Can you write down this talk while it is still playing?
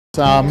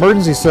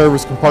Emergency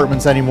service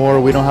compartments anymore,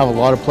 we don't have a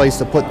lot of place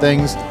to put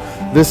things.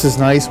 This is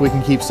nice, we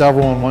can keep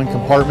several in one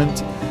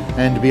compartment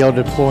and to be able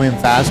to deploy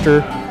them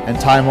faster and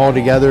tie them all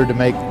together to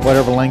make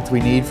whatever length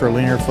we need for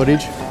linear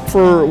footage.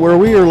 For where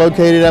we are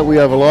located at, we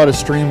have a lot of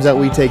streams that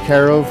we take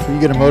care of. If you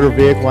get a motor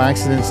vehicle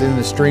accident in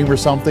the stream or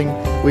something,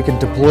 we can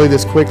deploy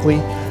this quickly,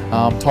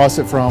 toss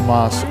it from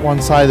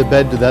one side of the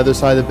bed to the other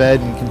side of the bed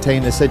and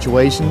contain the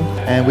situation.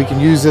 And we can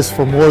use this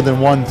for more than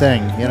one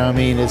thing. You know what I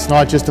mean? It's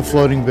not just a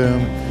floating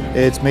boom.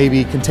 It's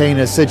maybe contain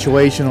a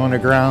situation on the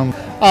ground.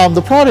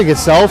 The product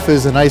itself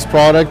is a nice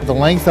product. The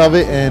length of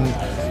it and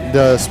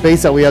the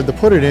space that we have to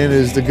put it in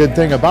is the good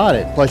thing about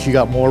it. Plus you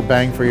got more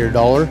bang for your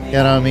dollar. You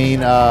know what I mean?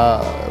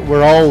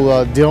 We're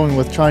all dealing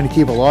with trying to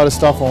keep a lot of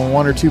stuff on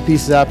one or two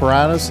pieces of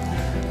apparatus,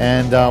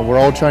 and we're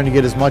all trying to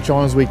get as much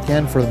on as we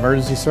can for the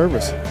emergency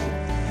service.